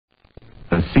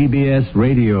CBS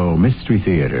Radio Mystery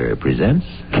Theater presents...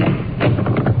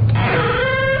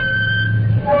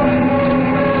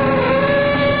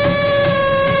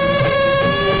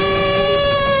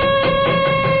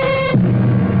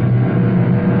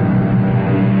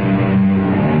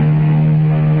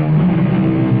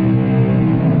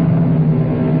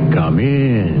 Come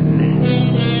in.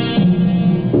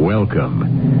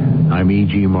 Welcome. I'm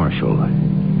E.G. Marshall.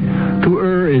 To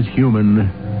err is human,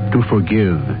 to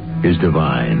forgive is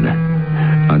divine.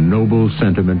 A noble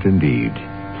sentiment indeed.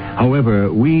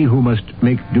 However, we who must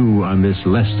make do on this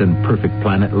less than perfect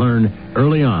planet learn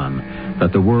early on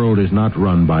that the world is not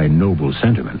run by noble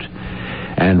sentiment.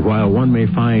 And while one may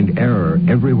find error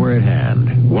everywhere at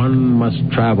hand, one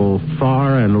must travel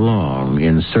far and long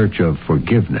in search of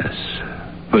forgiveness.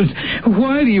 But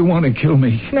why do you want to kill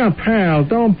me? Now, pal,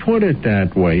 don't put it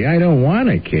that way. I don't want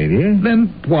to kill you. Then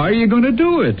why are you going to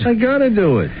do it? I gotta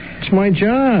do it. It's my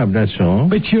job, that's all.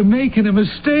 But you're making a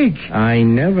mistake. I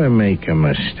never make a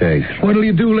mistake. What'll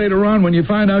you do later on when you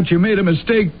find out you made a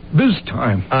mistake this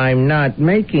time? I'm not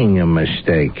making a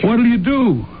mistake. What'll you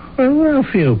do? Well,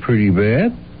 I'll feel pretty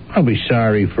bad. I'll be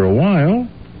sorry for a while,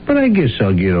 but I guess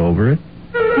I'll get over it.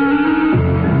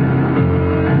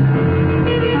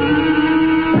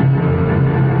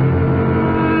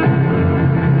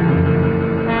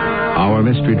 Our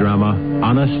mystery drama,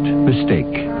 Honest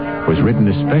Mistake, was written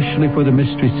especially for the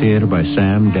Mystery Theater by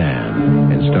Sam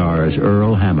Dan and stars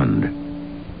Earl Hammond.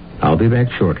 I'll be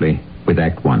back shortly with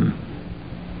Act One.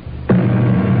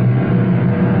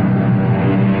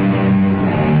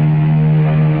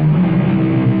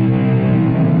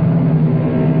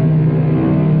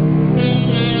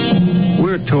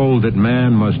 We're told that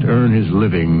man must earn his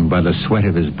living by the sweat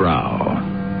of his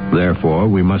brow. Therefore,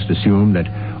 we must assume that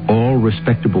all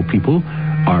respectable people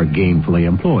are gainfully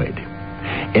employed.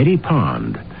 Eddie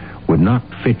Pond would not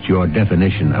fit your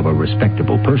definition of a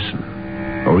respectable person,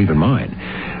 or even mine,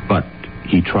 but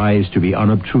he tries to be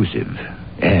unobtrusive,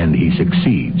 and he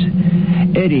succeeds.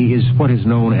 Eddie is what is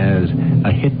known as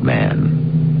a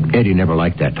hitman. Eddie never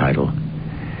liked that title.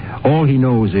 All he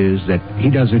knows is that he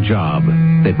does a job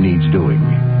that needs doing.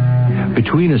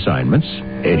 Between assignments,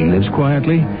 Eddie lives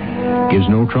quietly, gives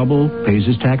no trouble, pays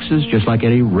his taxes just like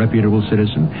any reputable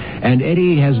citizen, and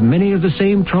Eddie has many of the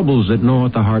same troubles that gnaw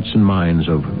at the hearts and minds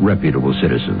of reputable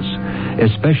citizens,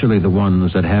 especially the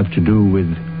ones that have to do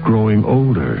with growing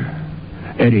older.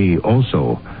 Eddie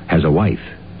also has a wife.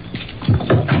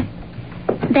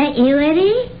 That you,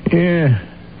 Eddie? Yeah.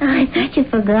 Oh, I thought you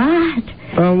forgot.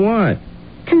 What?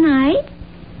 Tonight,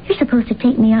 you're supposed to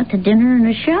take me out to dinner and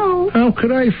a show. How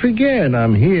could I forget?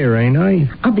 I'm here, ain't I?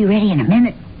 I'll be ready in a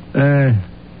minute.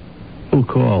 Who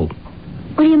called?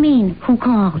 What do you mean, who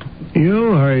called?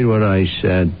 You heard what I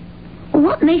said.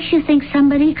 What makes you think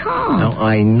somebody called? Now,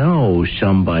 I know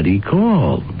somebody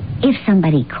called. If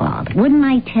somebody called, wouldn't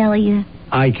I tell you?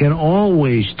 I can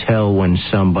always tell when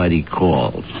somebody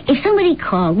called. If somebody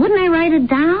called, wouldn't I write it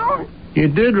down? You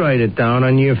did write it down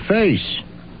on your face.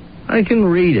 I can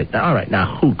read it. All right,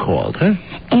 now, who called, huh?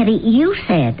 Eddie, you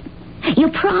said, you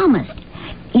promised,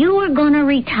 you were going to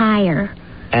retire.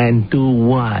 And do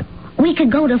what? We could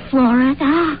go to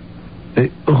Florida.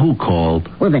 Who called?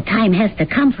 Well, the time has to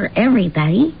come for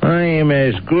everybody. I am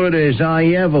as good as I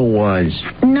ever was.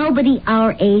 Nobody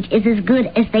our age is as good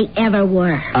as they ever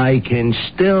were. I can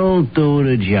still do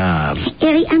the job.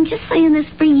 Eddie, I'm just saying this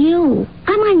for you.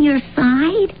 I'm on your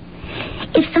side.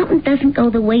 If something doesn't go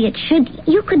the way it should,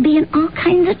 you could be in all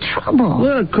kinds of trouble.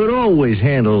 Well, could always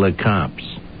handle the cops.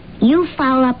 You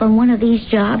foul up on one of these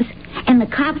jobs, and the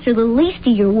cops are the least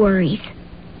of your worries.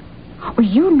 Well,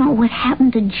 you know what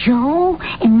happened to Joe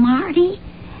and Marty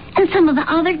and some of the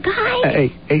other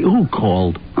guys? Hey, who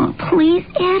called? Oh, please,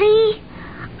 Eddie.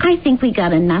 I think we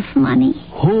got enough money.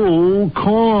 Who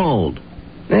called?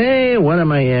 Hey, what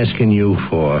am I asking you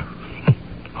for?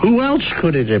 Who else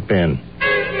could it have been?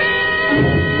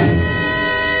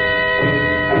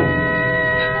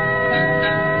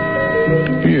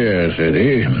 Yes,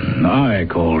 Eddie. I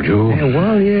called you.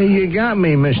 Well, you got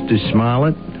me, Mr.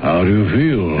 Smollett. How do you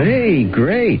feel? Hey,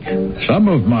 great. Some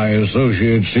of my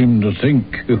associates seem to think,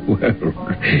 well,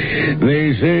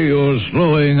 they say you're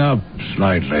slowing up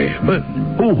slightly. But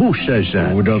who says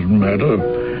that? Oh, it doesn't matter.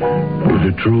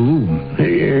 Is it true?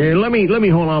 Let me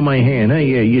hold on my hand.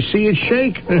 Hey, you see it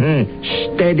shake?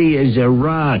 Steady as a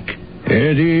rock.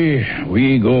 Eddie,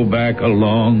 we go back a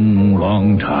long,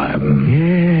 long time.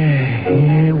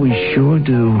 Yeah, we sure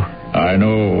do. I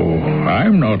know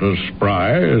I'm not as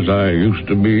spry as I used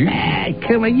to be.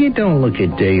 Come on, you don't look a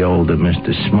day older,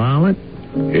 Mr. Smollett.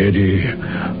 Eddie,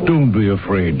 don't be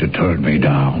afraid to turn me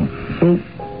down.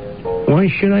 Why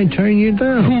should I turn you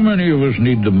down? Too many of us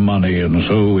need the money, and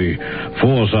so we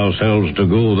force ourselves to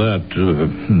go that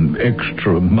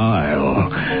extra mile.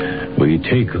 We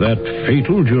take that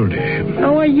fatal journey.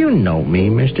 Oh, well, you know me,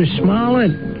 Mr.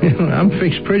 Smollett. I'm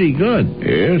fixed pretty good.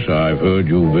 Yes, I've heard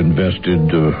you've invested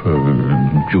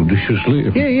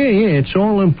judiciously. Yeah. It's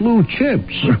all in blue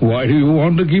chips. Why do you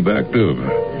want to keep active?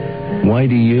 Why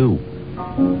do you?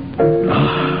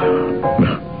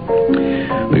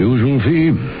 The usual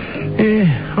fee.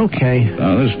 Okay.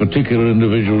 Now, this particular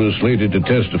individual is slated to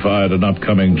testify at an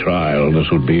upcoming trial. This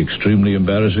would be extremely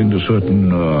embarrassing to certain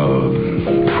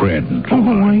friends. Oh,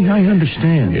 I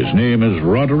understand. His name is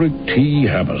Roderick T.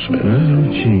 Hammersmith.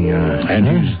 And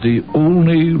huh? he's the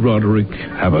only Roderick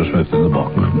Hammersmith in the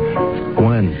book.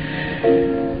 When?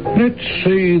 Let's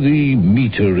say the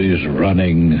meter is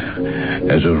running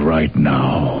as of right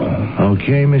now.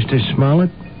 Okay, Mr.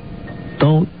 Smollett.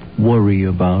 Don't worry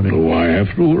about it. Oh, I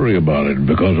have to worry about it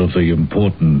because of the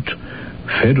important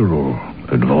federal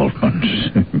involvement.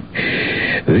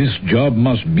 This job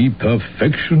must be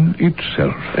perfection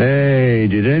itself. Hey,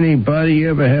 did anybody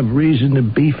ever have reason to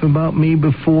beef about me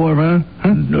before, huh?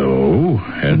 No,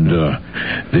 and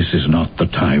this is not the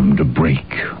time to break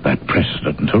that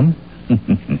precedent, huh?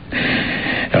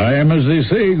 I am, as they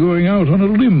say, going out on a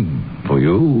limb for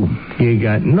you. You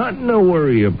got nothing to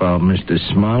worry about, Mr.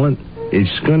 Smollett.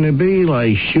 It's going to be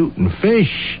like shooting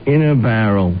fish in a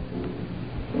barrel.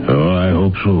 Oh, I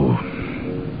hope so.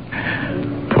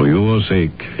 For your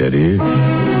sake, Eddie.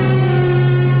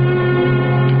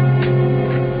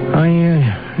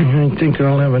 I think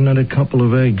I'll have another couple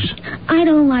of eggs. I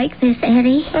don't like this,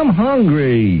 Eddie. I'm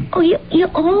hungry. Oh, you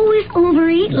always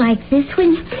overeat like this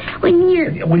when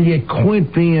you're... Will you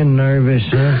quit being nervous,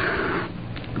 huh?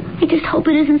 I just hope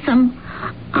it isn't some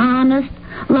honest,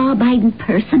 law-abiding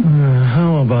person.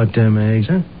 How about them eggs,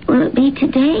 huh? Will it be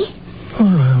today?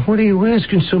 What are you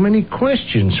asking so many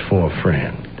questions for,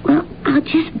 friend? Well, I'll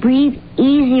just breathe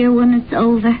easier when it's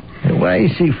over. Well, you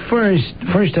see, first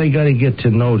I got to get to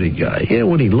know the guy.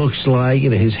 What he looks like,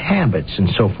 his habits, and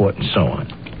so forth and so on.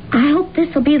 I hope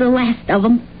this will be the last of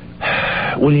them.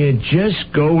 Will you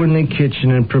just go in the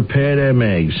kitchen and prepare them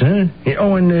eggs, huh?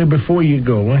 Oh, and before you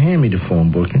go, hand me the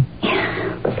phone book. All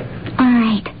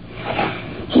right.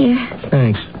 Here.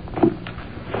 Thanks.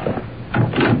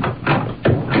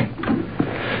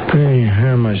 Hey,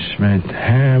 Hammersmith.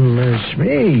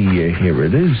 Here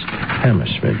it is.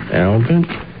 Hammersmith Albert.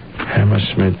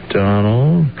 Hammersmith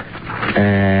Donald.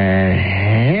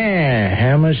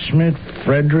 Hammersmith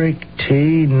Frederick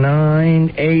T.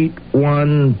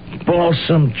 981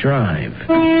 Balsam Drive.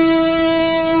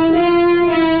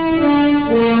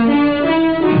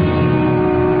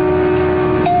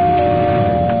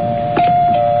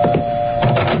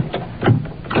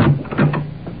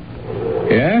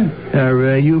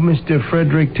 Are you Mr.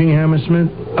 Frederick T. Hammersmith?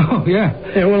 Oh, yeah.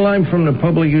 Well, I'm from the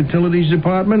Public Utilities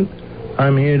Department.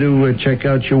 I'm here to check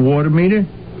out your water meter.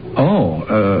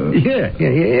 Oh,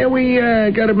 Yeah, we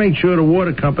got to make sure the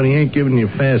water company ain't giving you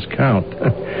a fast count.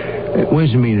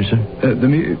 Where's the meter, sir?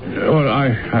 Well,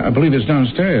 I believe it's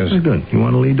downstairs. Oh, good. You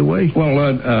want to lead the way? Well,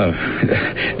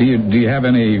 do you have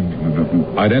any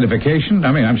identification?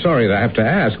 I mean, I'm sorry that I have to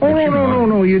ask. Oh,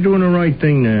 no. You're doing the right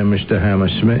thing there, Mr.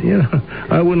 Hammersmith. You know,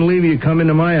 I wouldn't leave you come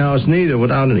into my house neither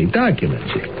without any documents.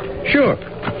 Sure.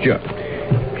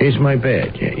 Here's my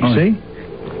badge. Yeah, you see?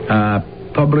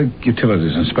 Public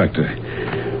Utilities Inspector.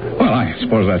 Well, I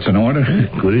suppose that's in order.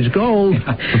 Good as gold.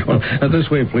 Well, this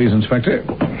way, please, Inspector.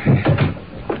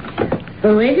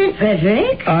 Who is it,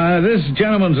 Frederick? This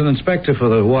gentleman's an inspector for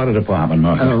the water department,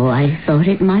 Martha. Oh, I thought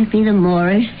it might be the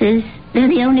Morrises. They're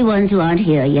the only ones who aren't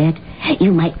here yet.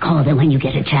 You might call them when you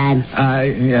get a chance.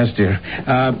 Yes, dear.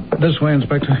 This way,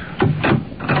 Inspector.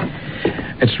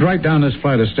 It's right down this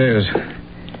flight of stairs.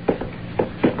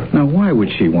 Now, why would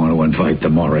she want to invite the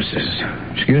Morrises?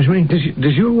 Excuse me?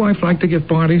 Does your wife like to give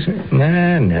parties?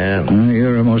 No.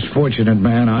 You're a most fortunate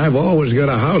man. I've always got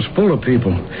a house full of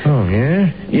people. Oh, yeah?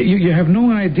 You have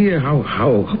no idea how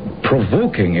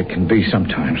provoking it can be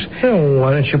sometimes. Well,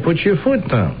 why don't you put your foot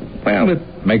down? Well, it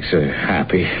makes her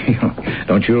happy.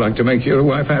 Don't you like to make your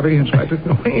wife happy, Inspector?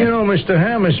 Mr.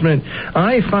 Hammersmith,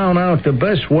 I found out the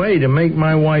best way to make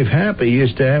my wife happy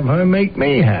is to have her make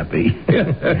me happy.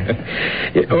 Here's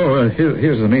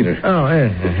the meter. Oh, yeah.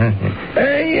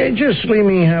 Hey, just let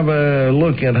me have a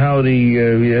look at how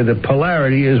the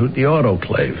polarity is with the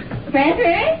autoclave.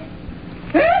 Frederick?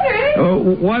 Oh,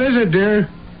 what is it, dear?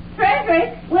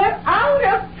 Frederick, we're out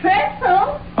of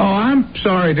pretzels. Oh, I'm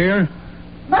sorry, dear.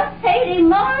 Must say the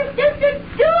Morris just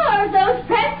adore those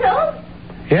pretzels.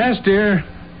 Yes, dear.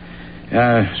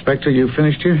 Inspector, you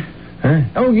finished here? Huh?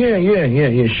 Oh,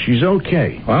 yeah. She's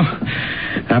okay. Well,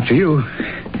 after you.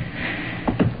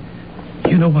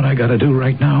 You know what I got to do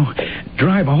right now?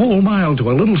 Drive a whole mile to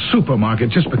a little supermarket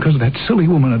just because that silly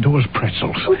woman adores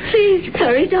pretzels. Oh, please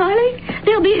hurry, darling.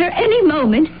 They'll be here any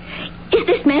moment. Is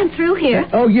this man through here?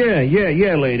 Oh,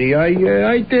 yeah, lady.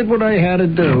 I did what I had to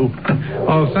do.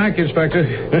 Oh, thank you, Inspector.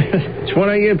 It's what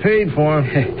I get paid for.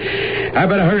 I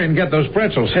better hurry and get those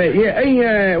pretzels. Hey,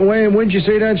 where'd you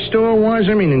say that store was?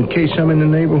 I mean, in case I'm in the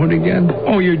neighborhood again.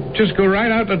 Oh, you just go right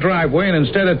out the driveway, and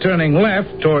instead of turning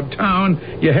left toward town,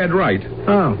 you head right.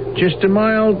 Oh, just a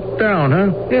mile down,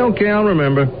 huh? Yeah, okay, I'll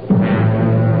remember.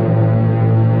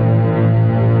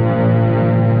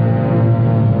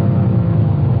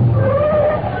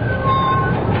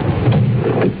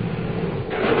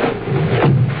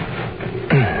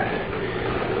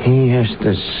 He has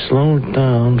to slow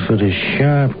down for the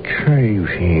sharp curve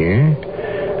here.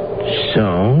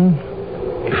 So,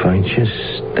 if I just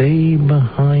stay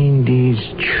behind these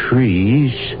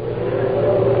trees,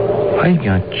 I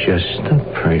got just the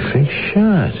perfect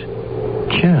shot.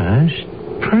 Just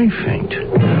perfect.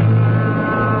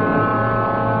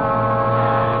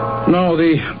 No,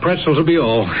 the pretzels will be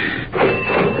all.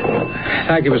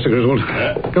 Thank you, Mr. Griswold.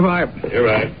 Goodbye. You're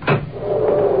right.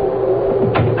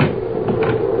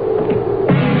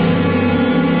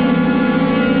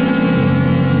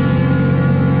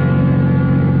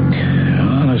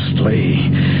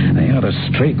 They ought to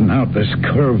straighten out this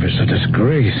curve. It's a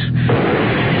disgrace.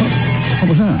 What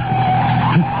was that?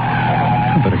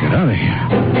 I better get out of here.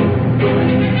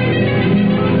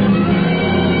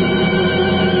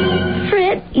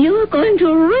 Fred, you're going to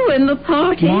ruin the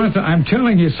party. Martha, I'm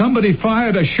telling you, somebody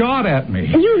fired a shot at me.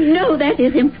 You know that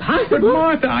is impossible.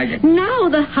 But, Martha, Now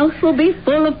the house will be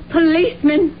full of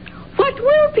policemen. What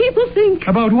will people think?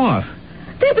 About what?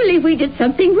 They believe we did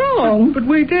something wrong. But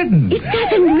we didn't. It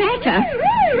doesn't matter.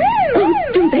 Oh,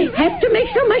 do they have to make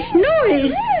so much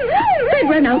noise? Fred,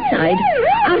 run outside.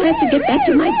 I'll have to get back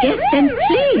to my guests, and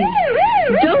please,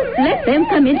 don't let them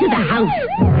come into the house.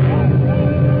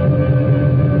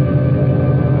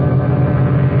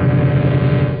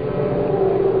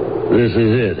 This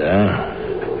is it,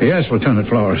 huh? Yes, Lieutenant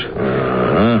Flores.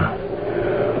 Uh-huh.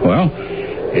 Well?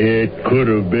 It could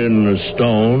have been a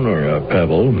stone or a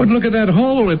pebble. But look at that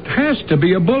hole. It has to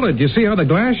be a bullet. You see how the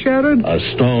glass shattered? A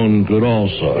stone could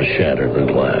also shatter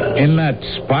the glass. In that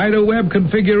spider web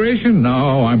configuration?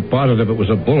 No, I'm positive it was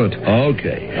a bullet.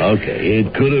 Okay.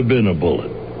 It could have been a bullet.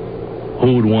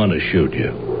 Who would want to shoot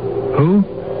you? Who?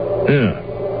 Yeah.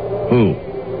 Who?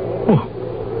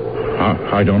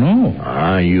 I don't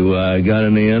know. You got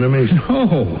any enemies?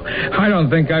 No, I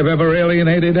don't think I've ever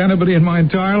alienated anybody in my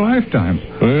entire lifetime.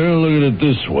 Well, look at it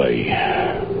this way.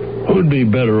 Who'd be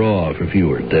better off if you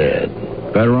were dead?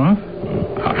 Better off?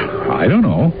 I don't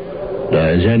know.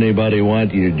 Does anybody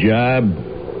want your job?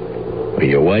 Or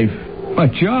your wife? My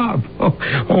job?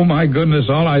 Oh, my goodness,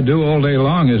 all I do all day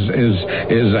long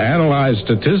is analyze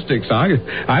statistics.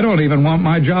 I don't even want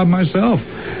my job myself.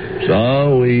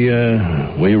 So we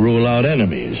rule out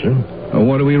enemies, huh?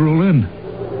 What do we rule in?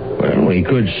 Well, we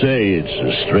could say it's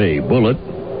a stray bullet.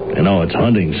 You know, it's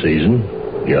hunting season.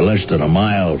 You're less than a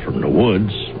mile from the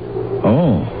woods.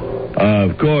 Oh.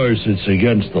 Of course, it's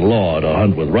against the law to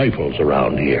hunt with rifles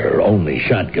around here. Only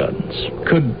shotguns.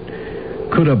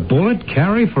 Could a bullet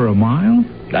carry for a mile?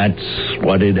 That's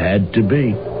what it had to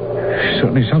be.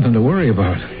 Certainly something to worry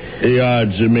about. The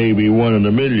odds are maybe 1 in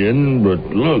a million, but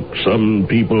look, some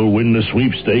people win the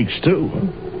sweepstakes, too.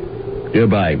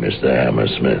 Goodbye, Mr.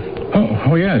 Hammersmith.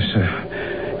 Oh, yes.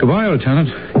 Goodbye, Lieutenant.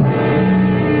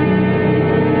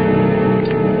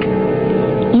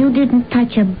 You didn't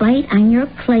touch a bite on your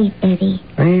plate, Eddie.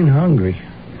 I ain't hungry.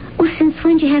 Well, since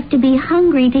when do you have to be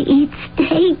hungry to eat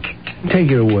steak? Take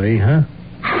it away, huh?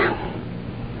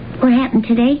 What happened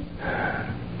today?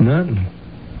 Nothing.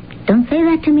 Don't say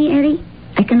that to me, Eddie.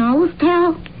 I can always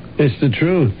tell. It's the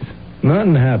truth.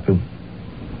 Nothing happened.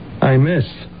 I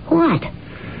missed. What?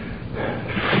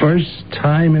 First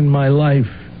time in my life,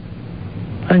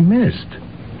 I missed.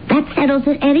 That settles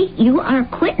it, Eddie. You are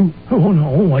quitting. Oh,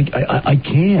 no, I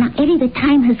can't. Now, Eddie, the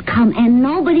time has come, and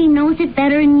nobody knows it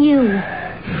better than you.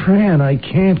 Fran, I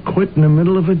can't quit in the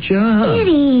middle of a job.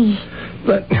 Eddie.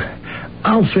 But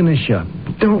I'll finish up.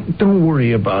 Don't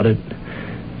worry about it.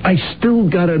 I still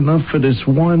got enough for this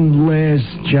one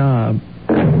last job.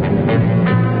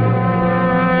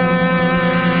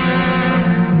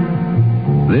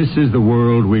 This is the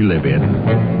world we live in.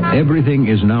 Everything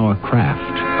is now a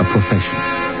craft, a profession.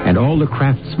 And all the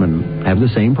craftsmen have the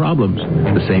same problems,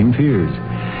 the same fears.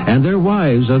 And their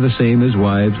wives are the same as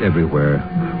wives everywhere.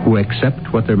 who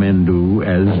accept what their men do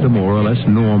as the more or less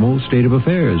normal state of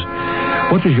affairs.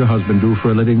 What does your husband do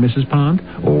for a living, Mrs. Pond?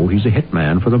 Oh, he's a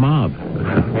hitman for the mob.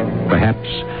 Perhaps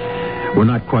we're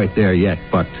not quite there yet,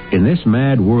 but in this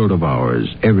mad world of ours,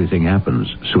 everything happens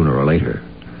sooner or later,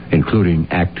 including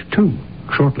Act 2,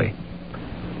 shortly.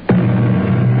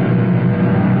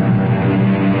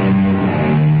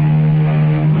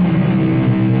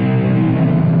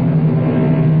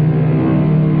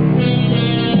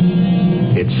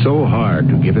 It's so hard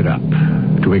to give it up,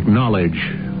 to acknowledge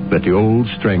that the old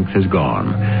strength has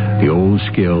gone, the old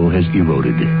skill has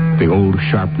eroded, the old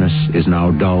sharpness is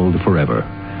now dulled forever.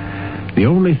 The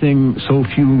only thing so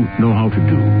few know how to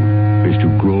do is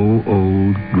to grow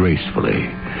old gracefully.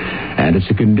 And it's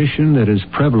a condition that is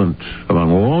prevalent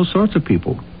among all sorts of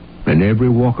people in every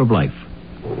walk of life.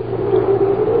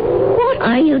 What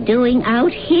are you doing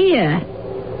out here?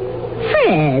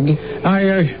 Fred.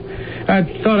 I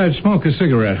thought I'd smoke a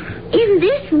cigarette. In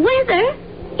this weather?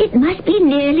 It must be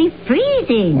nearly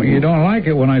freezing. Well, you don't like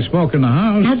it when I smoke in the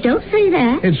house. Now, don't say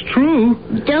that. It's true.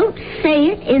 Don't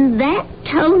say it in that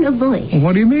tone of voice.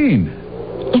 What do you mean?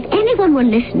 If anyone were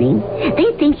listening,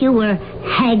 they'd think you were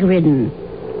hag-ridden.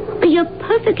 But you're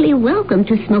perfectly welcome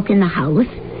to smoke in the house.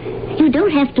 You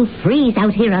don't have to freeze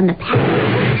out here on the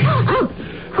patio. Oh,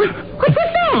 what was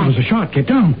that? It was a shot. Get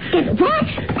down. What?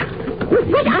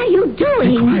 What are you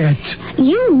doing? Be quiet.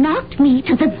 You knocked me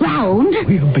to the ground.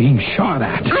 We're being shot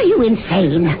at. Are you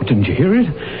insane? Didn't you hear it?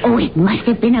 Oh, it must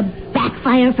have been a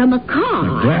backfire from a car.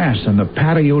 The glass in the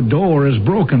patio door is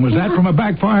broken. Was that from a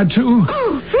backfire, too?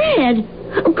 Oh, Fred.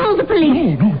 Call the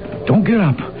police. No. Don't get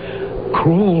up.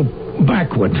 Crawl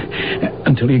backward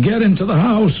until you get into the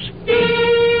house.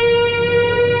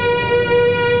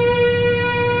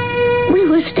 We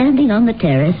were standing on the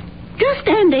terrace. Just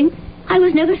standing. I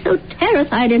was never so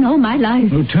terrified in all my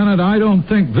life. Lieutenant, I don't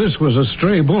think this was a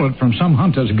stray bullet from some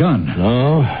hunter's gun.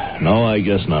 No, I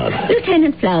guess not.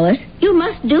 Lieutenant Flowers, you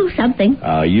must do something.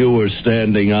 You were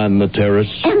standing on the terrace.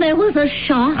 And there was a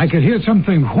shot. I could hear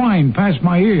something whine past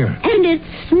my ear. And it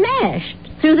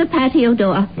smashed through the patio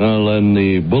door. Well, then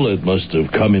the bullet must have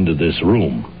come into this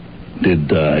room. Did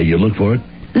you look for it?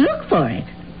 Look for it.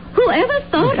 Whoever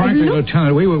thought frankly, of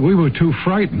Lieutenant, we were too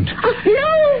frightened.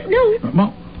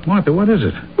 No. Martha, what is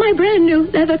it? My brand new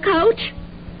leather couch.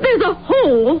 There's a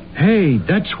hole. Hey,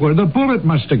 that's where the bullet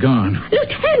must have gone.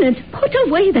 Lieutenant, put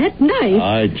away that knife.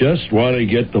 I just want to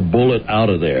get the bullet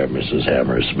out of there, Mrs.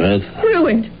 Hammersmith.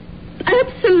 Ruined.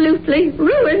 Absolutely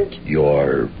ruined.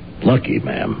 You're lucky,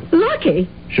 ma'am. Lucky?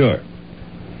 Sure.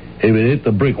 If it hit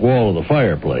the brick wall of the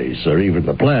fireplace, or even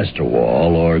the plaster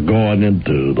wall, or gone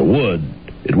into the wood,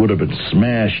 it would have been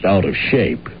smashed out of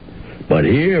shape. But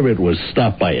here it was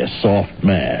stopped by a soft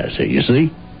mass. You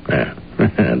see?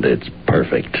 And it's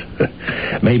perfect.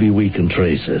 Maybe we can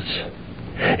trace it.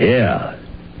 Yeah.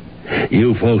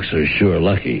 You folks are sure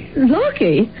lucky.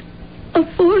 Lucky? A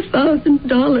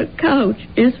 $4,000 couch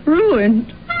is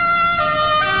ruined.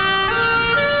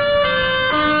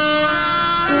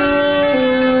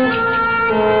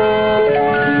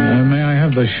 May I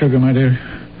have the sugar, my dear?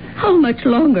 How much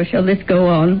longer shall this go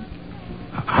on?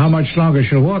 How much longer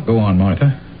shall what go on,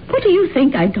 Martha? What do you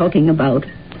think I'm talking about?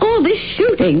 All this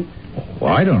shooting.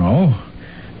 Well, I don't know.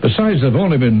 Besides, there've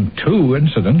only been 2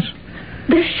 incidents.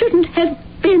 There shouldn't have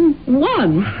been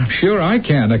one. I'm sure I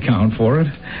can't account for it.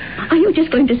 Are you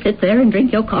just going to sit there and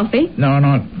drink your coffee? No,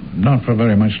 not for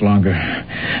very much longer.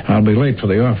 I'll be late for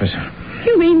the office.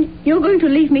 You mean you're going to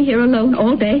leave me here alone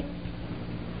all day?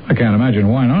 I can't imagine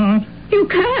why not. You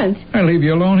can't. I leave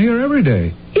you alone here every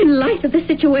day. In light of the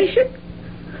situation?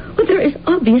 Well, there is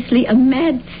obviously a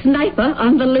mad sniper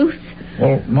on the loose.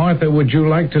 Well, Martha, would you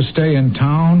like to stay in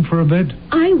town for a bit?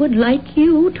 I would like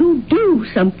you to do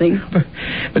something.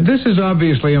 But this is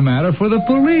obviously a matter for the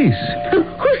police.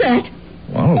 Who's that?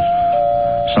 Well,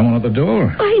 someone at the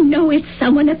door. I know it's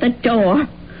someone at the door.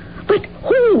 But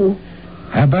who?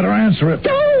 I better answer it.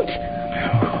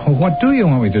 Don't! What do you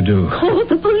want me to do? Call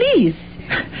the police.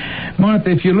 Martha,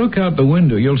 if you look out the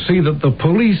window, you'll see that the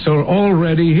police are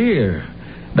already here.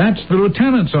 That's the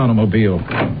lieutenant's automobile.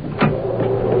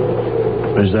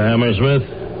 Mr. Hammersmith?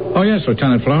 Oh, yes,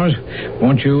 Lieutenant Flowers.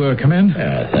 Won't you come in?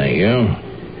 Thank you.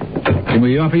 Can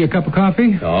we offer you a cup of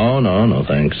coffee? Oh, no,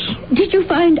 thanks. Did you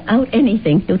find out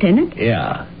anything, Lieutenant?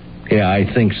 Yeah, I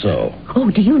think so. Oh,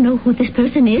 do you know who this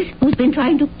person is who's been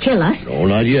trying to kill us? No,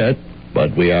 not yet,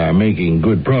 but we are making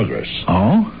good progress.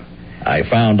 Oh? I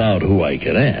found out who I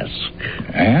can ask.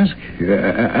 Ask?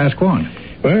 Ask what?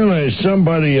 Well, there's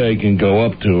somebody I can go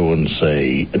up to and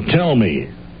say, tell me,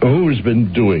 who's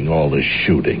been doing all this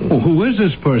shooting? Well, who is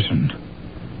this person?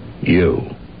 You.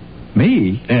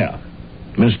 Me? Yeah.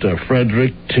 Mr.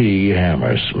 Frederick T.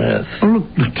 Hammersmith. Oh,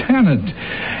 look, Lieutenant.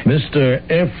 Mr.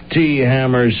 F.T.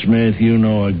 Hammersmith, you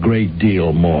know a great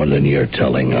deal more than you're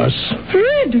telling us.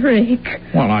 Frederick!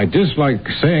 Well, I dislike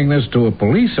saying this to a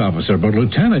police officer, but,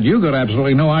 Lieutenant, you got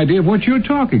absolutely no idea of what you're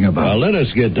talking about. Well, let us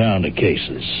get down to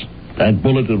cases. That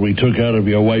bullet that we took out of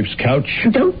your wife's couch?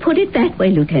 Don't put it that way,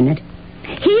 Lieutenant.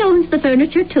 He owns the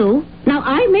furniture, too. Now,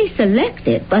 I may select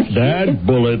it, but That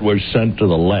bullet was sent to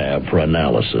the lab for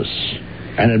analysis.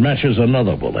 And it matches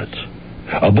another bullet.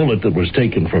 A bullet that was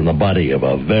taken from the body of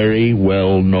a very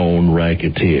well-known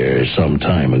racketeer some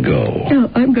time ago.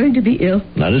 Oh, I'm going to be ill.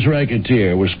 Now, this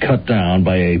racketeer was cut down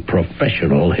by a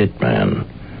professional hitman.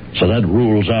 So that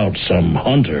rules out some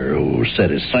hunter who set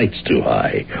his sights too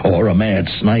high, or a mad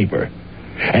sniper.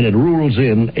 And it rules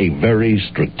in a very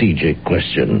strategic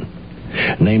question.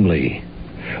 Namely,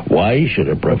 why should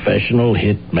a professional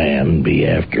hitman be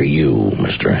after you,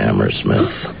 Mr. Hammersmith?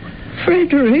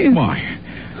 Frederick. Why?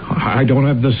 I don't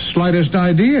have the slightest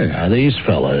idea. Now, these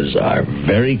fellas are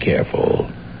very careful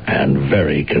and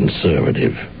very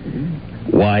conservative.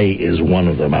 Why is one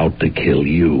of them out to kill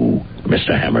you, Mr.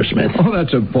 Hammersmith? Oh,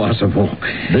 that's impossible.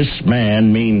 This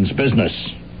man means business.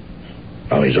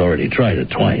 Oh, he's already tried it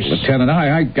twice. Lieutenant,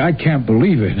 I can't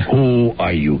believe it. Who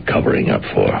are you covering up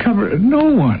for?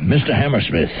 No one. Mr.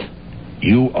 Hammersmith,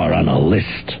 you are on a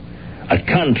list. A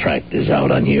contract is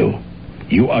out on you.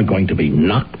 You are going to be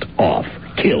knocked off,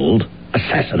 killed,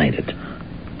 assassinated.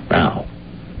 Now,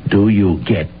 do you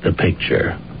get the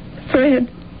picture? Fred,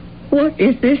 what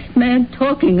is this man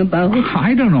talking about?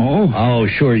 I don't know. Oh,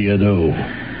 sure you do.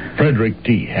 Frederick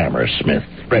T. Hammersmith,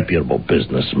 reputable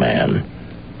businessman.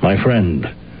 My friend,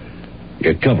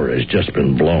 your cover has just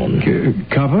been blown.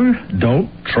 Cover? Don't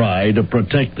try to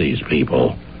protect these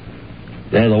people.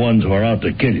 They're the ones who are out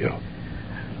to kill you.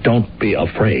 Don't be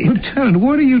afraid. Lieutenant,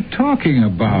 what are you talking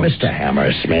about? Mr.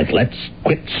 Hammersmith, let's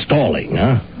quit stalling,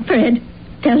 huh? Fred,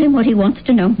 tell him what he wants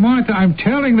to know. Martha, I'm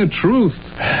telling the truth.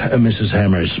 Mrs.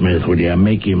 Hammersmith, will you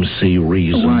make him see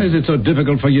reason? Why is it so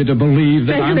difficult for you to believe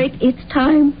that Frederick, it's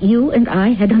time you and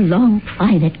I had a long,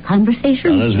 private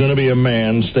conversation. Now, there's going to be a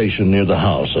man stationed near the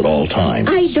house at all times.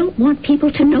 I don't want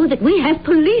people to know that we have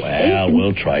police Well, stations.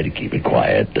 we'll try to keep it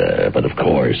quiet. But, of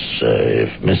course,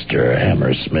 if Mr.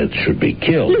 Hammersmith should be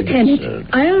killed... Lieutenant,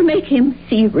 I'll make him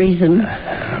see reason.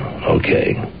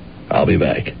 Okay. I'll be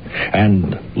back.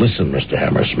 And listen, Mr.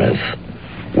 Hammersmith,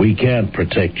 we can't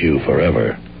protect you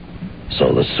forever.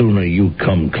 So the sooner you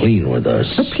come clean with us...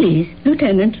 Oh, please,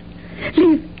 Lieutenant,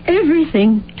 leave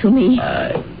everything to me.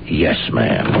 Yes,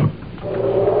 ma'am.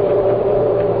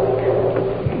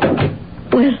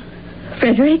 Well,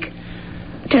 Frederick,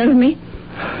 tell me.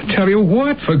 Tell you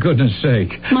what, for goodness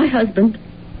sake? My husband,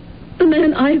 the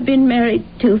man I've been married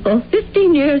to for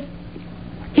 15 years,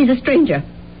 he's a stranger.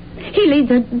 He leads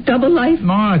a double life.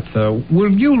 Martha,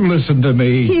 will you listen to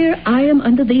me? Here, I am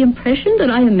under the impression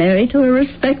that I am married to a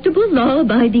respectable,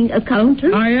 law-abiding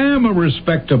accountant. I am a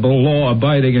respectable,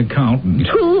 law-abiding accountant.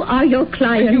 Who are your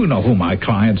clients? You know who my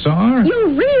clients are. Your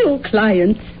real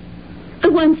clients.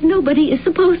 The ones nobody is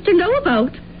supposed to know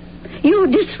about. Your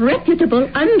disreputable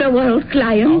underworld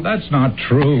clients. Oh, that's not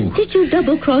true. Did you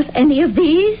double-cross any of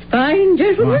these fine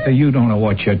gentlemen? Martha, you don't know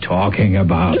what you're talking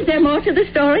about. Is there more to the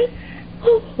story?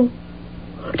 Oh,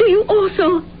 do you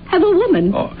also have a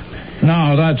woman? Oh,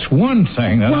 now, that's one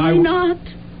thing that Why not?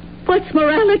 What's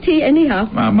morality, anyhow?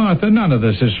 Martha, none of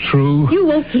this is true. You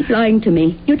won't keep lying to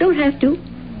me. You don't have to.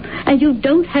 And you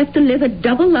don't have to live a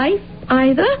double life,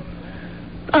 either.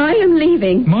 I am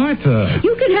leaving. Martha.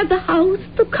 You can have the house,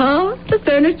 the car, the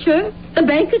furniture, the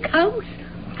bank account.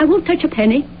 I won't touch a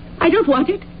penny. I don't want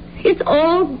it. It's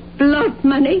all blood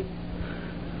money.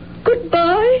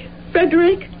 Goodbye,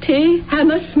 Frederick T.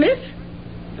 Hammersmith.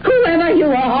 Whoever you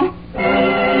are.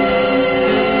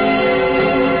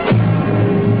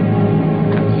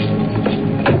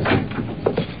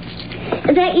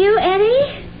 Is that you,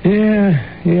 Eddie?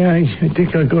 Yeah, I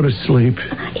think I'll go to sleep.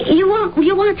 You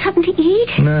want something to eat?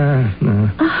 No.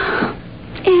 Oh,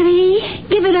 Eddie,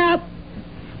 give it up.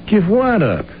 Give what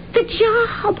up? The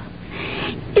job.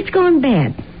 It's going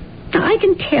bad. Now, I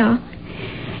can tell.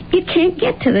 You can't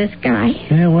get to this guy.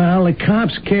 Yeah, well, the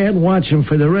cops can't watch him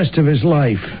for the rest of his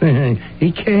life.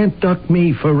 He can't duck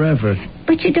me forever.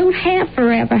 But you don't have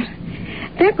forever.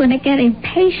 They're going to get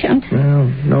impatient. Well,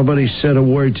 nobody said a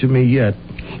word to me yet.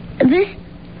 This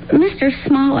Mr.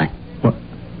 Smollett.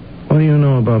 What do you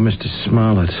know about Mr.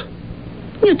 Smollett?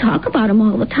 You talk about him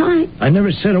all the time. I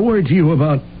never said a word to you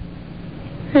about...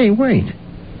 Hey, wait.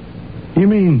 You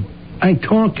mean I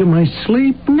talk in my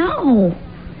sleep? No.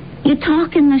 You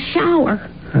talk in the shower.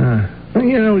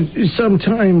 You know,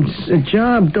 sometimes a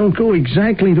job don't go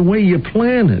exactly the way you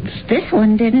plan it. This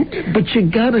one didn't. But you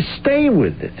gotta stay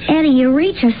with it. Eddie, you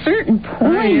reach a certain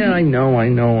point. Yeah, I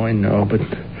know. But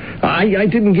I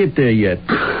didn't get there yet.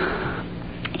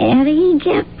 Eddie,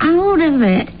 get out of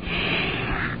it.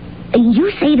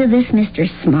 You say to this Mr.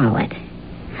 Smollett,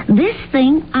 this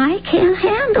thing I can't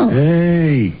handle.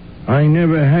 Hey, I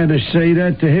never had to say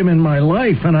that to him in my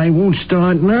life, and I won't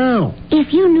start now.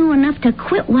 If you knew enough to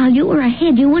quit while you were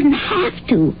ahead, you wouldn't have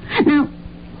to. Now,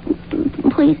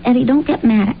 please, Eddie, don't get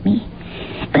mad at me.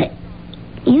 But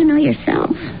you know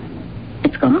yourself.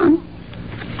 It's gone.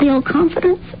 The old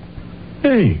confidence.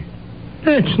 Hey,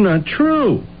 that's not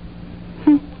true.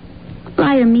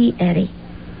 Lie to me, Eddie,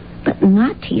 but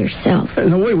not to yourself.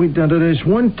 No, wait, there's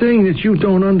one thing that you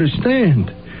don't understand.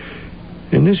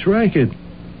 In this racket,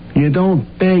 you don't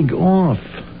beg off.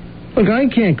 Look, I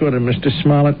can't go to Mr.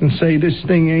 Smollett and say this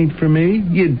thing ain't for me.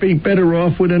 You'd be better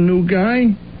off with a new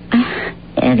guy.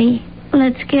 Eddie,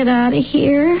 let's get out of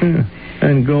here.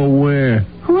 And go where?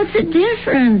 What's the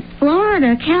difference?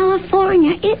 Florida,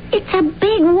 California. It's a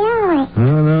big world.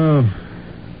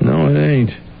 No, it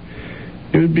ain't.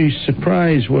 You'd be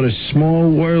surprised what a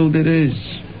small world it is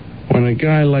when a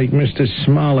guy like Mr.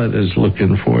 Smollett is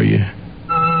looking for you.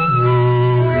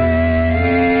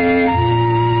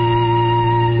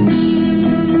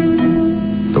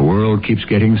 The world keeps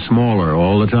getting smaller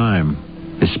all the time,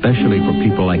 especially for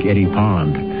people like Eddie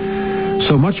Pond.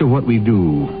 So much of what we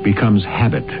do becomes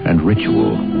habit and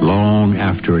ritual long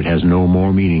after it has no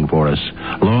more meaning for us,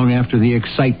 long after the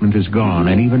excitement is gone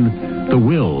and even the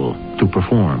will to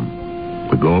perform.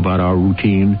 We go about our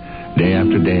routine day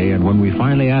after day, and when we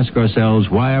finally ask ourselves,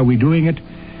 why are we doing it?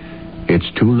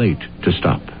 It's too late to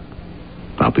stop.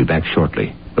 I'll be back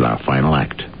shortly with our final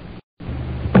act.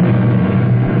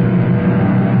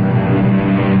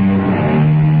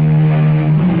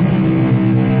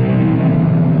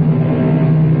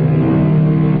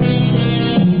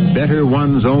 Better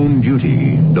one's own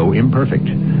duty, though imperfect,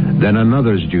 than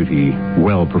another's duty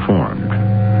well performed.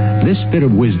 This bit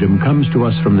of wisdom comes to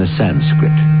us from the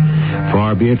Sanskrit.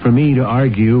 Far be it from me to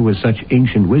argue with such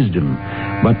ancient wisdom,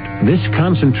 but this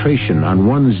concentration on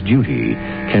one's duty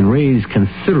can raise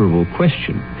considerable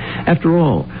question. After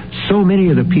all, so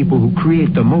many of the people who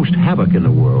create the most havoc in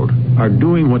the world are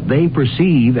doing what they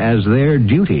perceive as their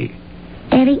duty.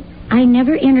 Eddie, I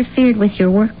never interfered with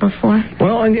your work before.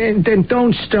 Well, and then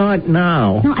don't start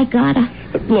now. No, I gotta.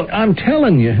 Look, I'm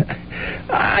telling you,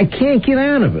 I can't get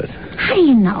out of it. How do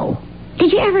you know?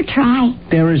 Did you ever try?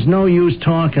 There is no use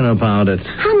talking about it.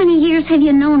 How many years have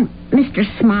you known Mr.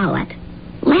 Smollett?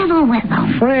 Level with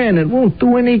him. Fran, it won't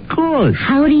do any good.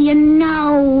 How do you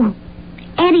know?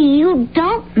 Eddie, you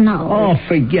don't know. Oh,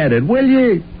 forget it, will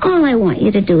you? All I want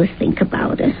you to do is think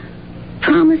about it.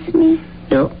 Promise me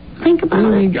you'll think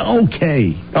about it.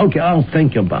 Okay, I'll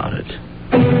think about it.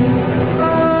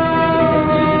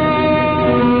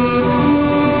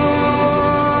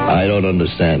 I don't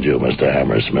understand you, Mr.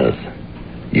 Hammersmith.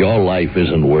 Your life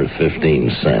isn't worth 15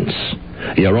 cents.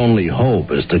 Your only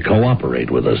hope is to cooperate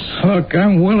with us. Look,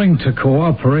 I'm willing to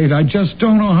cooperate. I just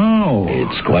don't know how.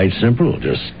 It's quite simple.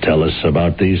 Just tell us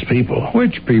about these people.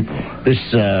 Which people? This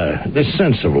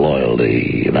sense of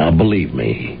loyalty. Now, believe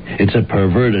me, it's a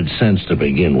perverted sense to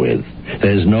begin with.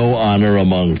 There's no honor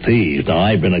among thieves. Now,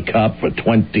 I've been a cop for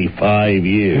 25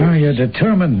 years. Oh, you're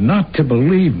determined not to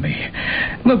believe me.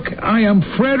 Look, I am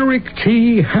Frederick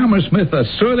T. Hammersmith, a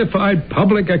certified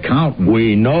public accountant.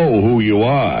 We know who you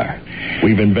are.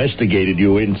 We've investigated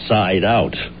you inside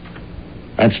out.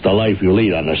 That's the life you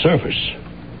lead on the surface.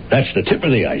 That's the tip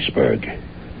of the iceberg.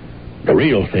 The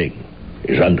real thing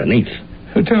is underneath.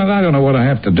 Lieutenant, I don't know what I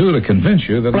have to do to convince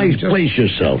you that Place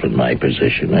yourself in my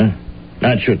position, huh?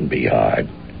 That shouldn't be hard.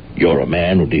 You're a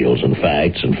man who deals in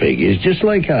facts and figures just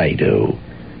like I do.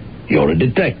 You're a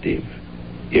detective.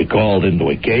 You're called into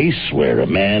a case where a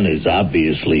man is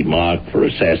obviously marked for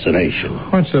assassination.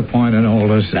 What's the point in all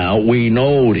this? Now, we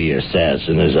know the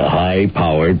assassin is a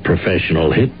high-powered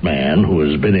professional hitman who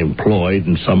has been employed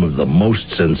in some of the most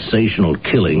sensational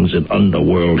killings in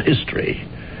underworld history.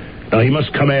 Now, he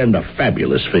must command a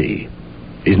fabulous fee.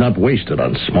 He's not wasted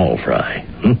on small fry.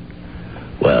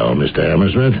 Well, Mr.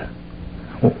 Hammersmith?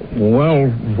 Well,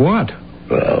 what?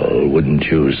 Well, wouldn't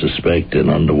you suspect an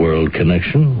underworld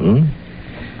connection?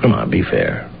 Come on, be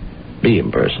fair. Be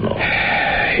impersonal.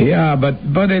 Yeah, but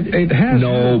it has...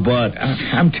 No, but...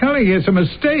 I'm telling you, it's a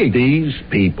mistake. These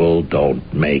people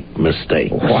don't make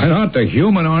mistakes. Why not? They're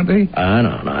human, aren't they?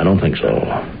 No, I don't think so.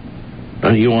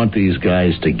 Now, you want these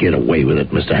guys to get away with it,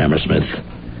 Mr. Hammersmith.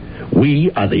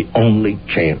 We are the only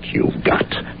chance you've got.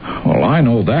 Well, I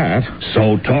know that.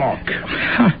 So talk.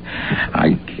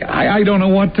 I don't know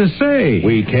what to say.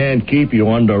 We can't keep you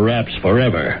under wraps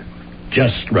forever.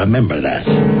 Just remember that.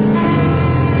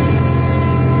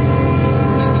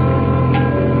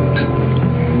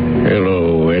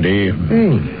 Hello, Eddie.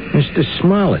 Hey, Mr.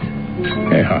 Smollett.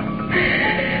 Yeah.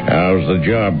 How's the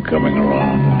job coming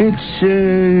along? It's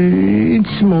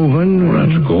moving.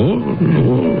 That's good.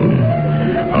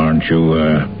 Aren't you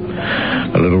a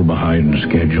little behind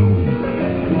schedule?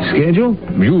 Schedule?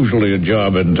 Usually a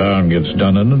job in town gets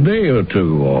done in a day or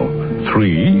 2 or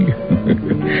 3.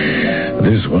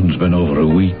 This one's been over a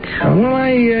week. Well,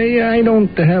 I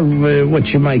don't have what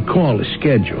you might call a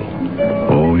schedule.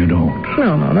 Oh, you don't?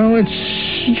 No.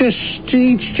 It's just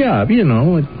each job, you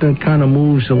know. It kind of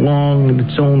moves along at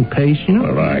its own pace, you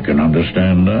know. Well, I can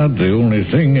understand that. The only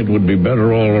thing, it would be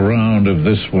better all around if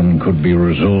this one could be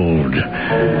resolved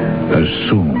as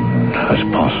soon as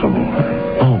possible.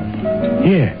 Oh,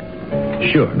 yeah.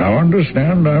 Sure. Now,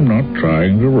 understand, I'm not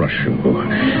trying to rush you.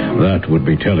 That would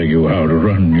be telling you how to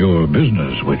run your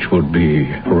business, which would be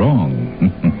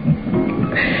wrong.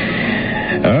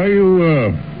 Are you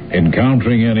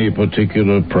encountering any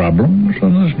particular problems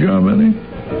on this job, Eddie?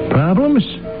 Problems?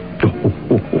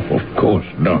 Oh, of course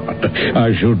not.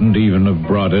 I shouldn't even have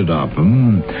brought it up.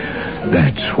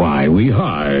 That's why we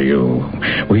hire you.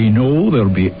 We know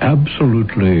there'll be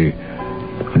absolutely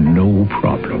no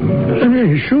problem.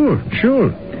 Sure.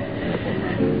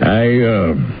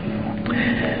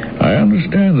 I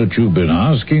understand that you've been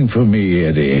asking for me,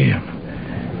 Eddie.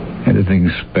 Anything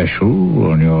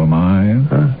special on your mind?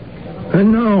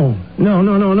 No,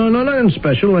 nothing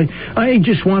special. I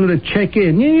just wanted to check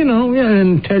in,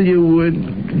 and tell you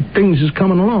things is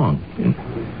coming along.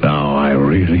 Now, I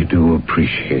really do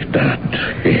appreciate that,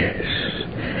 yes.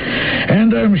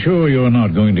 And I'm sure you're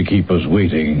not going to keep us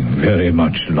waiting very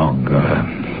much longer.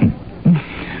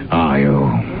 Are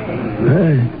you?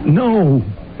 No,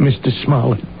 Mr.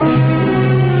 Smollett.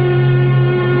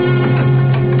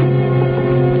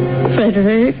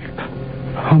 Frederick?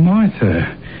 Oh,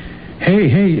 Martha. Hey,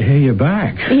 you're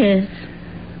back. Yes.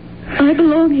 I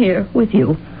belong here with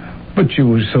you. But you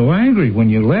were so angry when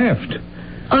you left.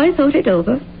 I thought it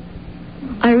over.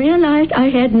 I realized I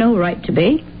had no right to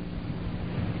be.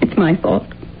 It's my fault.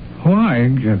 Why?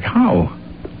 How?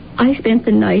 I spent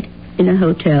the night in a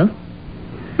hotel.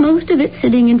 Most of it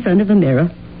sitting in front of a mirror.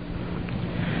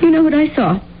 You know what I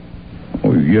saw?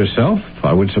 Oh, yourself,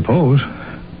 I would suppose.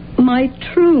 My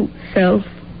true self.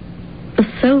 A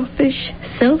selfish,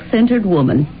 self-centered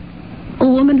woman. A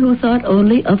woman who thought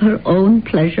only of her own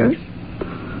pleasures.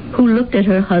 Who looked at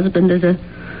her husband as a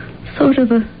sort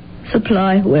of a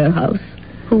supply warehouse.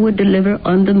 Who would deliver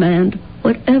on demand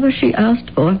whatever she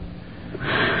asked for.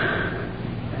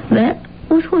 That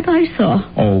was what I saw.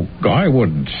 Oh, I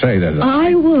wouldn't say that.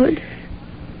 I would.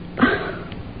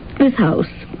 This house.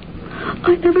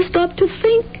 I never stopped to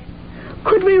think.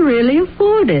 Could we really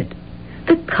afford it?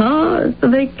 The cars, the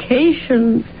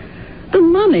vacations, the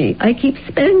money I keep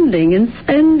spending,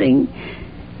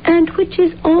 and which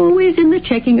is always in the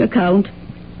checking account.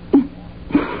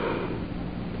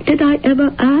 Did I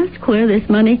ever ask where this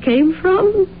money came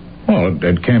from? Well,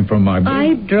 it came from my...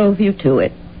 I drove you to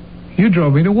it. You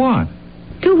drove me to what?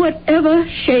 To whatever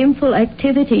shameful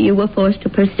activity you were forced to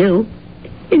pursue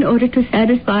in order to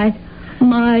satisfy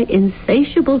my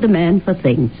insatiable demand for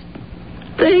things.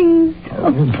 Things. Oh,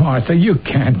 Martha, you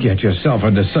can't get yourself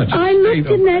into such a I state looked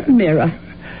in that mirror,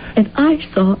 and I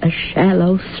saw a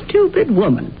shallow, stupid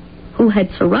woman who had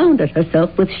surrounded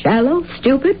herself with shallow,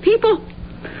 stupid people.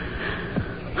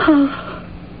 Oh,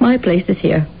 my place is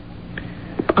here.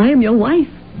 I am your wife.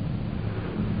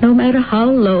 No matter how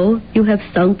low you have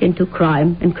sunk into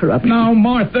crime and corruption. Now,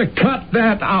 Martha, cut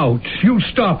that out. You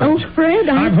stop it. Oh, Fred,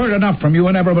 I've heard enough from you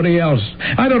and everybody else.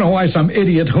 I don't know why some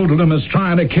idiot hoodlum is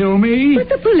trying to kill me. But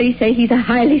the police say he's a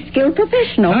highly skilled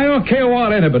professional. I don't care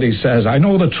what anybody says. I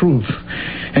know the truth.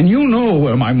 And you know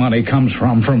where my money comes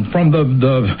from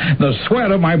the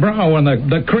sweat of my brow and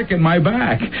the crick in my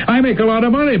back. I make a lot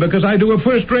of money because I do a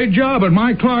first-rate job, and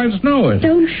my clients know it.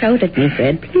 Don't shout at me,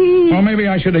 Fred, please. Well, maybe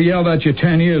I should have yelled at you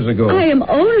 10 years ago. I am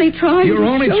only trying You're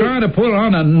only trying to put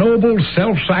on a noble,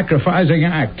 self-sacrificing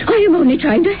act. I am only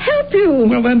trying to help you.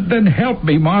 Well, then help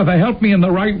me, Martha. Help me in the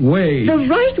right way. The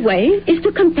right way is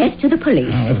to confess to the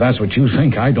police. Well, if that's what you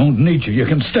think, I don't need you. You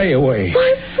can stay away.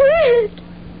 Why, Fred,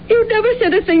 you never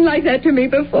said a thing like that to me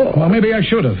before. Well, maybe I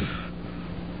should have.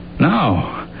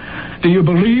 Now, do you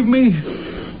believe me?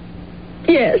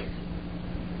 Yes.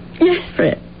 Yes,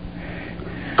 Fred.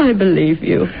 I believe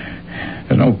you.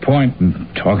 There's no point in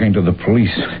talking to the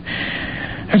police.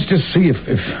 Let's just see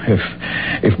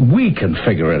if we can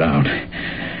figure it out.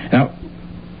 Now,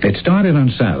 it started on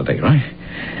Saturday, right?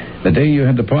 The day you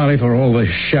had the party for all the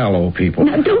shallow people.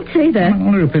 Now, don't say that. I'm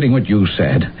only repeating what you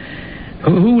said.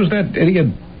 Who was that idiot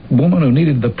woman who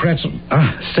needed the pretzel?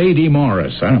 Sadie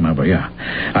Morris. I remember, yeah.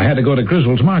 I had to go to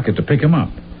Griswold's Market to pick him up.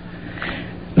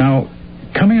 Now,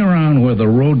 coming around where the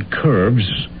road curves,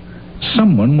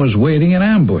 someone was waiting in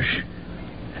ambush.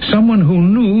 Someone who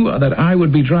knew that I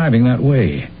would be driving that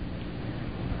way.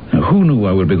 Now, who knew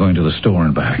I would be going to the store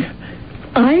and back?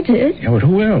 I did. Yeah, but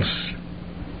who else?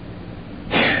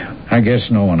 I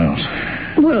guess no one else.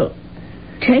 Well,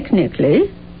 technically,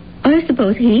 I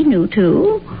suppose he knew,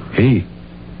 too. He?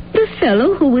 The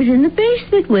fellow who was in the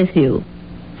basement with you.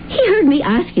 He heard me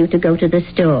ask you to go to the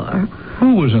store.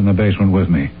 Who was in the basement with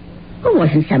me?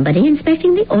 Wasn't somebody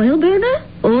inspecting the oil burner?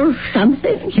 Or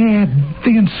something? Yeah,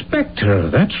 the inspector.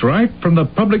 That's right, from the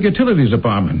Public Utilities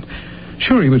Department.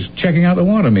 Sure, he was checking out the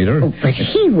water meter. Oh, but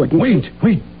he wouldn't... Wait.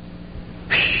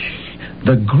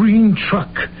 The green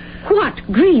truck. What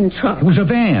green truck? It was a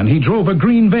van. He drove a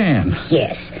green van.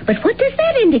 Yes, but what does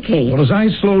that indicate? Well, as I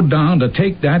slowed down to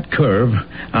take that curve,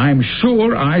 I'm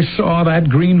sure I saw that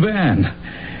green van.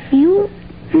 You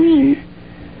mean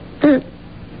the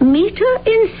meter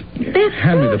inspector?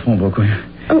 Hand me the phone book, will you?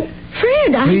 Oh,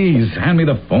 Fred, Please, hand me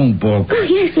the phone book. Oh,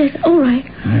 yes, all right.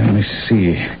 Let me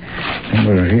see.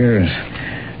 Number here is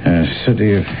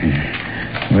City of...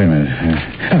 wait a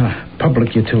minute.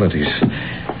 Public Utilities.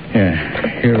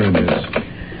 Yeah, here it is.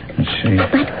 Let's see.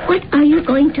 But what are you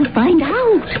going to find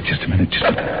out? Just a minute.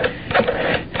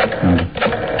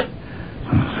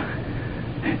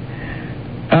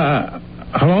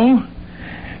 Hello?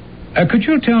 Could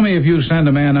you tell me if you sent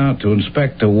a man out to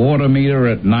inspect a water meter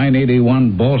at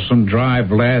 981 Balsam Drive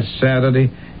last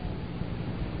Saturday?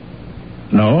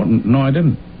 No, I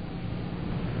didn't.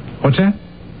 What's that?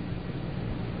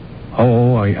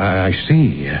 Oh, I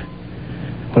see.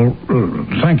 Well,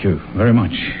 thank you very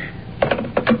much.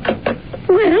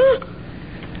 Well?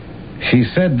 She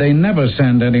said they never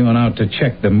send anyone out to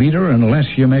check the meter unless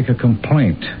you make a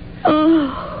complaint.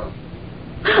 Oh.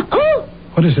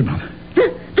 What is it, Mother?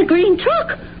 The green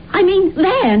truck. I mean,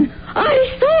 van.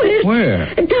 I saw it.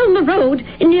 Where? Down the road,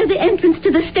 near the entrance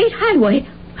to the state highway.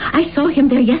 I saw him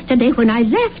there yesterday when I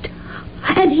left.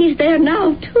 And he's there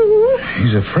now, too.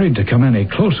 He's afraid to come any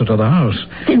closer to the house.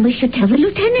 Then we should tell the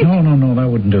lieutenant. No, that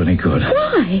wouldn't do any good.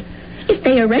 Why? If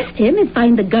they arrest him and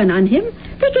find the gun on him,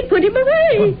 they can put him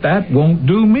away. But that won't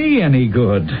do me any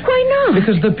good. Why not?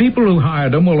 Because the people who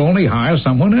hired him will only hire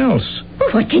someone else.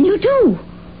 Well, what can you do?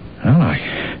 Well,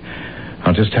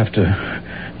 I'll just have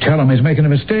to tell him he's making a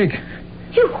mistake.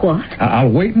 You what? I'll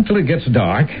wait until it gets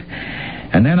dark,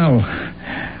 and then I'll...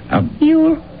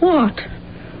 You're what?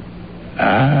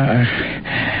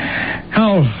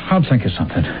 I'll think of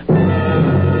something.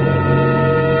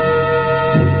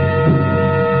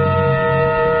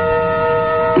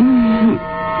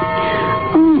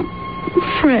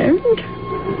 Fred,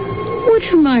 would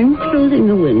you mind closing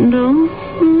the window?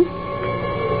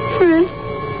 Fred?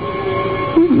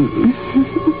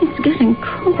 It's getting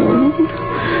cold.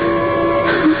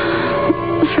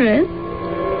 Fred,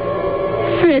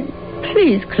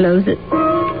 please close it.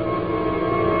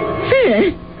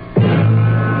 Fred?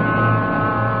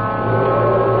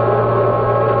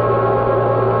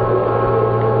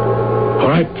 All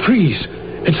right, freeze.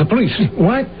 It's the police.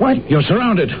 What? You're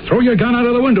surrounded. Throw your gun out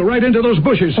of the window right into those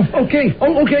bushes. Okay.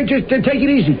 Just take it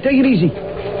easy.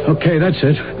 Okay, that's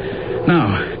it.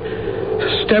 Now,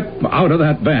 step out of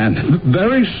that van.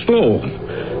 Very slow.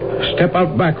 Step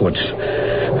out backwards.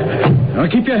 Now,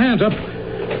 keep your hands up.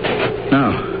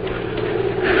 Now,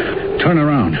 turn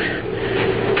around.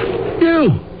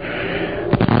 You.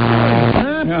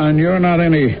 And you're not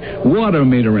any water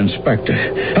meter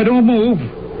inspector. Don't move.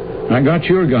 I got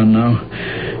your gun now.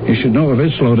 You should know if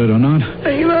it's loaded or not.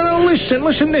 Hey, no,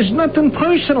 listen, there's nothing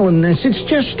personal in this. It's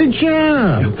just a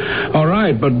job. All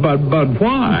right, but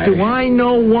why? Do I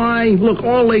know why? Look,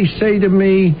 all they say to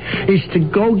me is to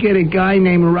go get a guy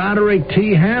named Roderick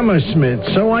T. Hammersmith.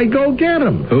 So I go get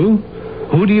him. Who?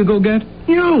 Who do you go get?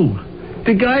 You.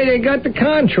 The guy they got the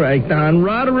contract on,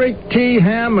 Roderick T.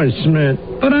 Hammersmith.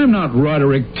 But I'm not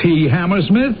Roderick T.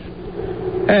 Hammersmith.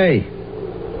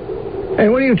 Hey,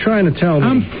 what are you trying to tell me?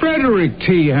 I'm Frederick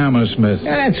T. Hammersmith.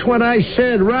 That's what I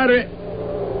said, Roderick.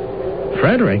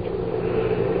 Frederick?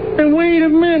 Hey, wait a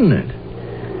minute.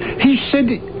 He said...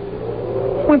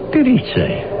 What did he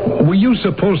say? Were you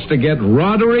supposed to get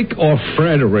Roderick or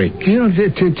Frederick? You know, to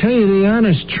tell you the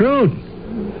honest truth,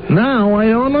 Now I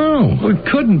don't know. Well, it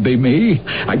couldn't be me.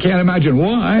 I can't imagine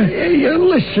why.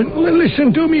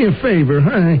 Listen, do me a favor.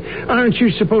 Aren't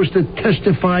you supposed to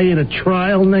testify at a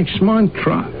trial next month?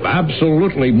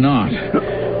 Absolutely not.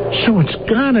 So it's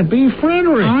gotta be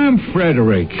Frederick. I'm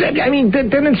Frederick. Then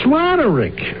it's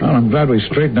Roderick. Well, I'm glad we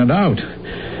straightened it out.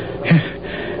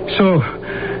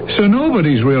 So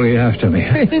nobody's really after me.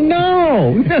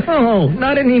 No,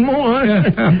 not anymore.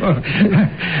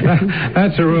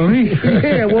 That's a relief.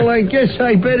 Yeah, well, I guess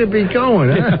I better be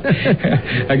going, huh?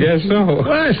 I guess so.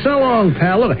 Well, so long,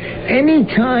 pal. Look,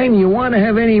 anytime you want to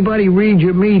have anybody read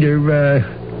your meter,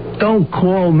 don't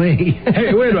call me.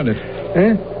 Hey, wait a minute.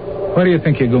 Huh? Where do you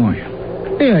think you're going?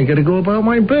 Yeah, I got to go about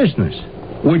my business.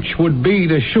 Which would be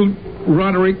to shoot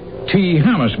Roderick T.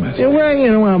 Hammersmith. Yeah,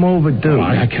 well, I'm overdue. Oh,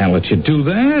 I can't let you do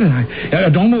that.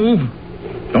 Don't move.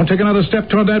 Don't take another step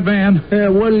toward that van.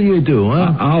 What'll you do,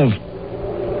 huh? I'll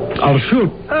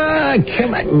shoot.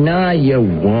 Come on. No, you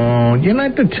won't. You're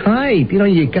not the type.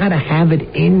 You gotta have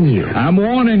it in you. I'm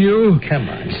warning you. Come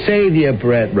on. Save your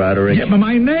breath, Roderick. Yeah, but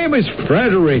my name is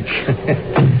Frederick.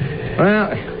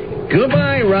 Well,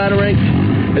 goodbye, Roderick.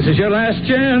 This is your last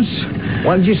chance.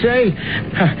 What did you say?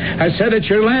 I said it's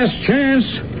your last chance.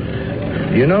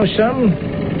 You know something?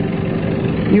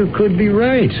 You could be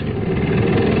right.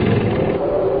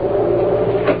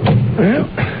 Well,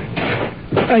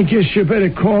 I guess you better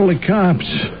call the cops.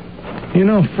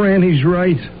 Franny's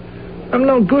right. I'm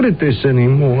no good at this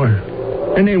anymore.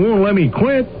 And they won't let me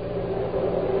quit.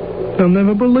 They'll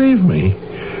never believe me.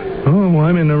 Oh,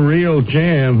 I'm in a real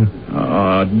jam.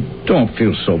 Don't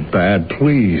feel so bad,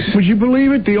 please. Would you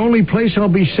believe it? The only place I'll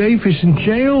be safe is in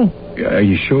jail. Are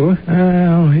you sure?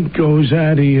 Oh, it goes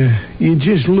out of you. You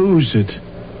just lose it.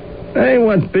 Hey,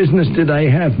 what business did I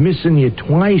have missing you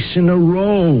twice in a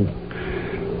row?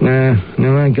 Nah,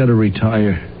 I gotta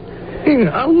retire.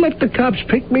 I'll let the cops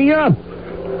pick me up.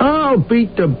 I'll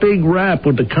beat the big rap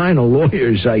with the kind of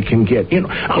lawyers I can get.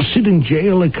 I'll sit in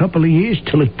jail a couple of years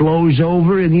till it blows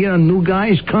over and new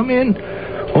guys come in.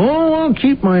 Oh, I'll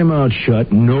keep my mouth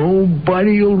shut.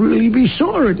 Nobody will really be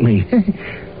sore at me.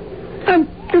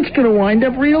 It's going to wind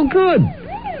up real good.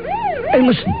 Hey,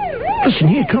 listen,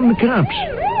 here come the cops.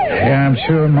 Yeah, I'm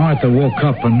sure Martha woke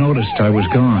up and noticed I was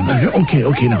gone.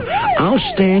 Okay, now, I'll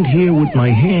stand here with my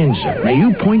hands up. Now,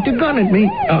 you point the gun at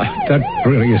me. That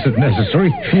really isn't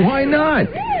necessary. Why not?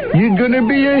 You're going to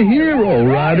be a hero,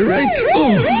 Roderick.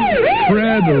 Oh,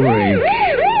 Frederick.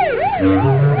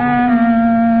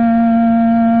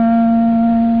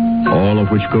 All of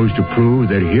which goes to prove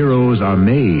that heroes are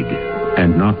made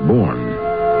and not born.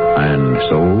 And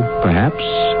so, perhaps,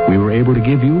 we were able to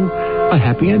give you a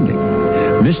happy ending.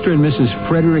 Mr. and Mrs.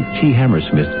 Frederick T.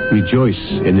 Hammersmith rejoice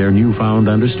in their newfound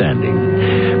understanding.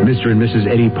 Mr. and Mrs.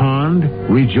 Eddie Pond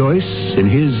rejoice in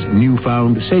his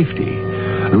newfound safety.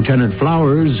 Lieutenant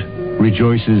Flowers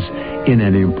rejoices in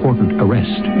an important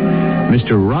arrest.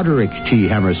 Mr. Roderick T.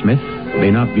 Hammersmith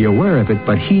may not be aware of it,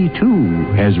 but he, too,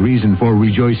 has reason for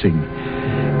rejoicing.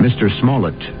 Mr.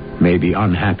 Smollett may be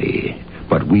unhappy,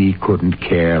 but we couldn't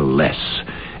care less.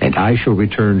 And I shall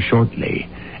return shortly,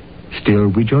 still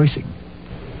rejoicing.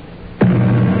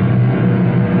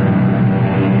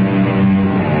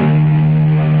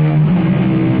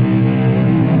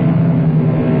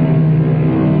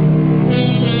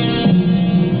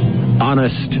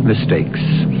 Honest mistakes.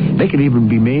 They can even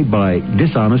be made by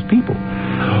dishonest people.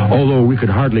 Although we could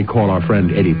hardly call our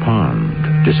friend Eddie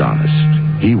Pond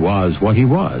dishonest. He was what he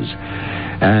was.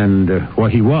 And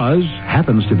what he was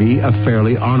happens to be a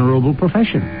fairly honorable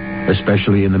profession,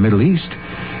 especially in the Middle East.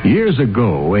 Years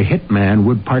ago, a hitman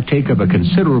would partake of a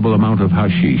considerable amount of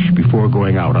hashish before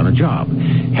going out on a job.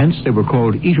 Hence, they were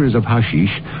called eaters of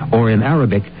hashish, or in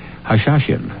Arabic,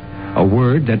 hashashin, a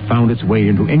word that found its way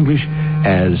into English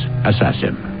as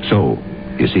assassin. So,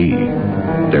 you see,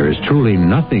 there is truly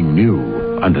nothing new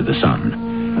under the sun.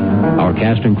 Our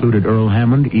cast included Earl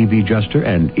Hammond, E.V. Juster,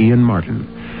 and Ian Martin.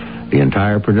 The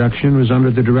entire production was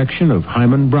under the direction of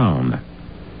Hyman Brown.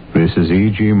 This is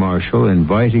E.G. Marshall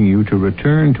inviting you to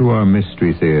return to our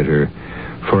Mystery Theater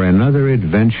for another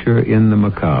adventure in the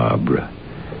macabre.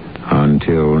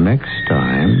 Until next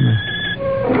time,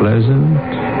 pleasant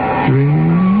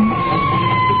dreams.